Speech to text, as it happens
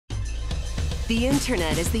The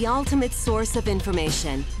internet is the ultimate source of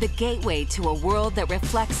information, the gateway to a world that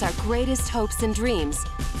reflects our greatest hopes and dreams,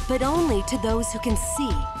 but only to those who can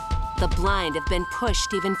see. The blind have been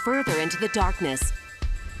pushed even further into the darkness,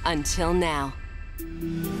 until now.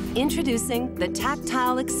 Introducing the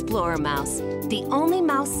Tactile Explorer Mouse, the only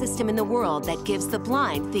mouse system in the world that gives the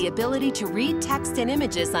blind the ability to read text and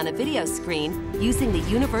images on a video screen using the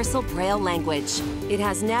universal Braille language. It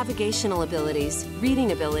has navigational abilities,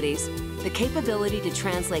 reading abilities, the capability to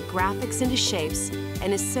translate graphics into shapes,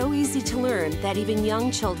 and is so easy to learn that even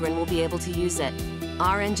young children will be able to use it.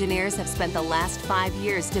 Our engineers have spent the last 5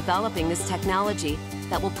 years developing this technology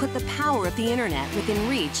that will put the power of the internet within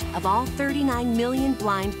reach of all 39 million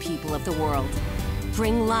blind people of the world.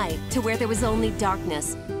 Bring light to where there was only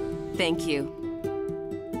darkness. Thank you.